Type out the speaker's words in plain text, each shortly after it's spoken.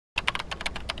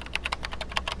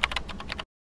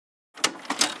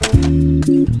I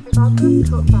got this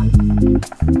tote bag.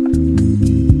 This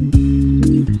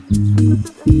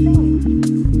is insane.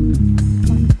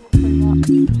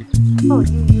 Oh,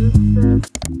 you use this.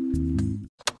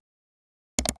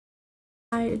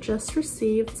 I just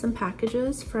received some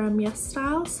packages from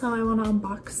yesstyle, so I want to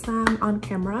unbox them on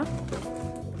camera.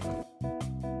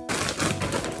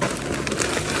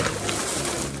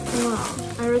 Wow,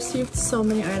 I received so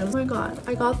many items. Oh my god,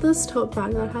 I got this tote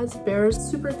bag that has bears,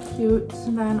 super cute.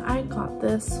 And then I got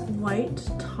this white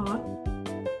top.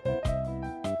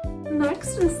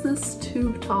 Next is this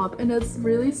tube top, and it's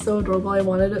really so adorable. I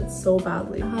wanted it so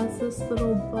badly. It has this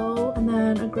little bow and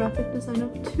then a graphic design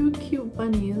of two cute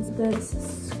bunnies. This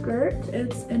skirt,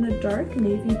 it's in a dark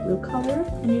navy blue color,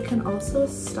 and you can also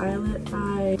style it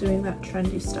by doing that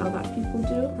trendy style that people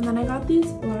do. And then I got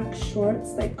these black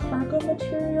shorts, like cargo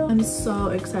material. I'm so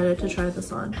excited to try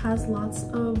this on. It has lots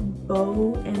of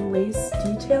bow and lace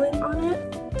detailing on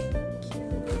it.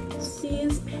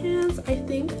 These pants, I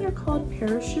think they're called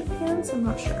parachute pants, I'm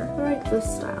not sure. They're like this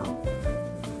style.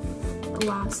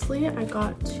 Lastly, I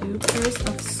got two pairs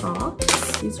of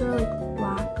socks. These are like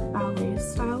black ballet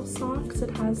style socks. It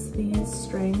has these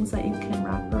strings that you can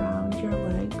wrap around your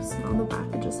legs. And on the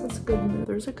back, it just has good mood.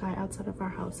 There's a guy outside of our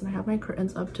house, and I have my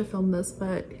curtains up to film this,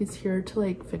 but he's here to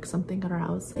like fix something at our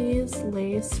house. These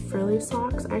lace frilly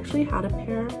socks, I actually had a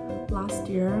pair last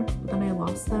year, but then I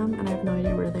lost them and I have no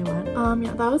idea where they went.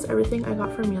 Yeah, that was everything I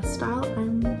got from yesstyle.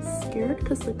 I'm scared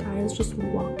because the guy is just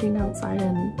walking outside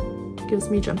and gives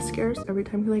me jump scares every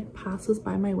time he like passes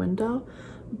by my window.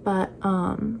 But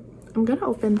I'm gonna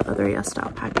open the other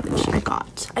yesstyle package I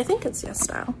got. I think it's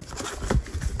yesstyle.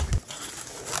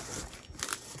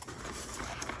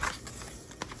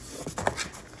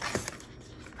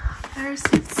 I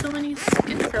received so many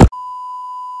skincare.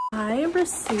 I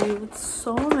received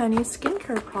so many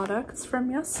skincare products from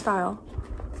yesstyle.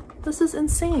 This is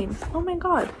insane. Oh my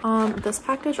god. This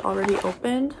package already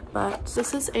opened, but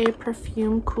this is a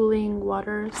perfume cooling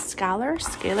water scaler.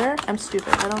 I'm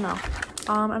stupid, I don't know.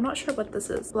 I'm not sure what this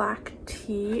is. Black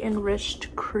tea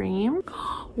enriched cream.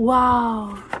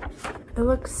 Wow, it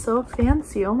looks so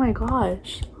fancy. Oh my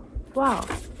gosh. Wow,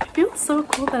 it feels so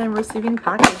cool that I'm receiving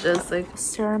packages. Like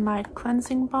ceramide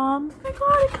cleansing balm. Oh my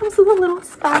god, it comes with a little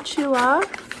spatula.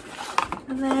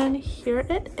 And then here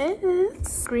it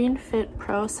is. Green Fit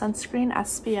Pro Sunscreen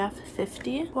SPF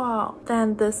 50. Wow.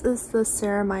 Then this is the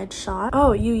ceramide shot.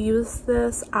 Oh, you use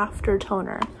this after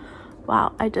toner.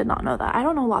 Wow, I did not know that. I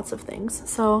don't know lots of things.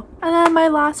 So, and then my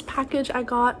last package I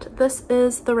got, this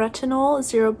is the Retinol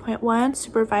 0.1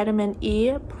 Super Vitamin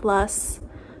E plus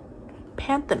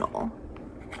Panthenol.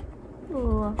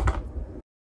 Ooh.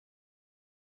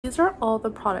 These are all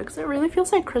the products. It really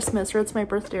feels like Christmas or it's my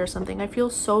birthday or something. I feel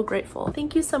so grateful.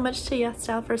 Thank you so much to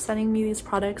yesstyle for sending me these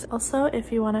products. Also,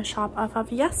 if you want to shop off of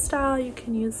yesstyle, you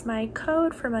can use my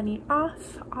code for money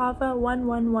off,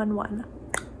 AVA1111.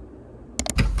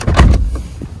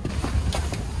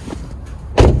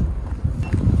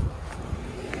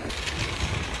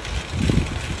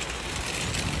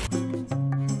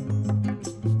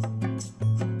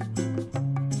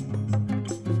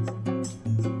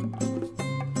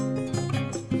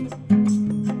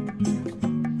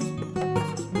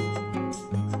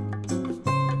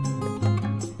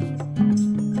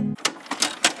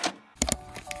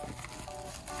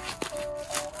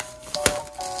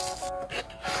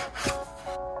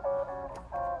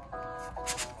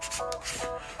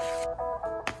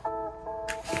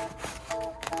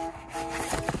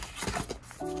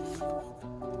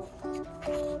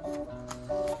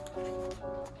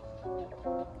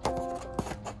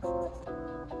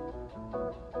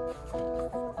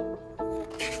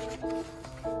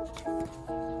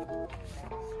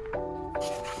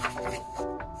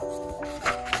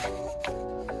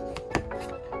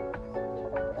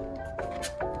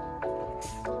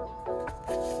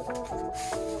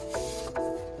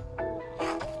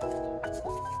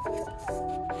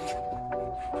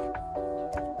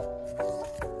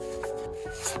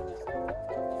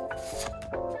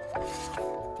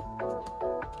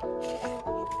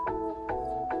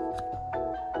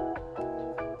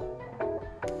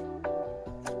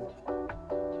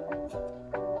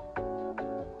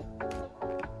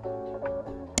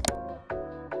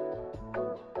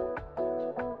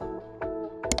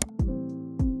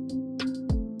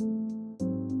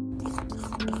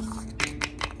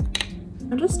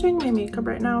 I'm just doing my makeup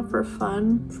right now for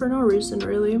fun, for no reason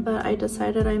really, but I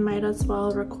decided I might as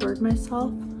well record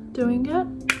myself doing it.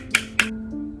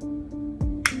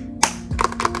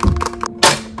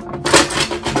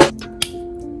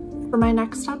 For my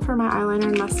next step for my eyeliner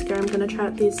and mascara, I'm gonna try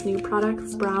out these new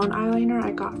products. Brown eyeliner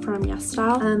I got from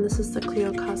yesstyle, and this is the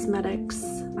Cleo Cosmetics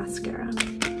mascara.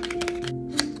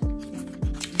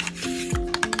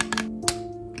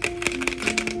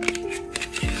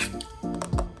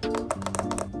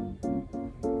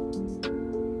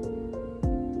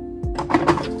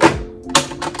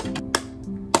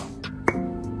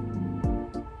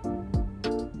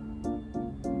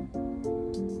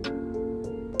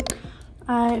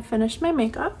 I finished my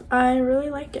makeup. I really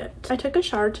like it. I took a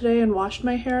shower today and washed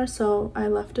my hair, so I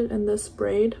left it in this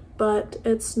braid, but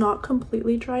it's not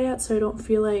completely dry yet, so I don't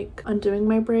feel like undoing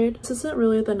my braid. This isn't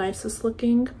really the nicest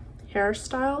looking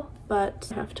hairstyle, but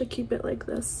I have to keep it like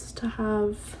this to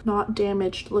have not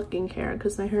damaged looking hair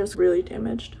because my hair is really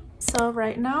damaged. So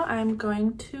right now I'm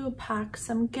going to pack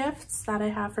some gifts that I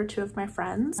have for two of my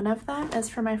friends. One of them is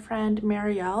for my friend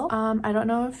Marielle. I don't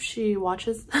know if she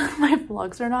watches my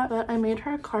vlogs or not, but I made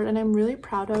her a card and I'm really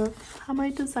proud of how my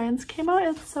designs came out.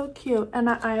 It's so cute. And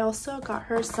I also got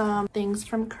her some things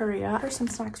from Korea, or some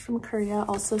snacks from Korea,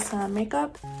 also some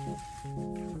makeup.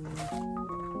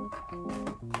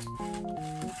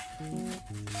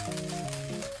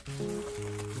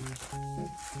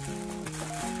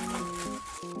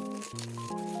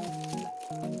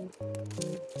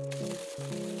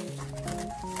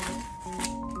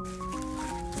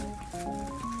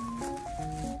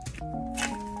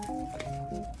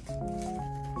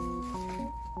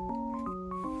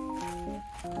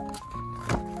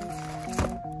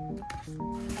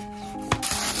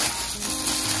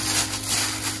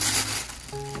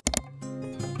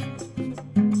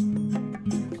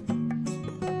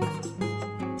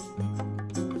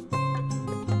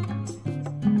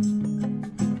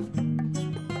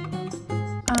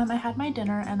 I had my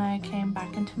dinner and I came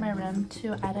back into my room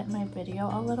to edit my video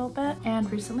a little bit, and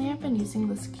recently I've been using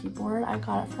this keyboard. I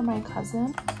got it from my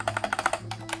cousin.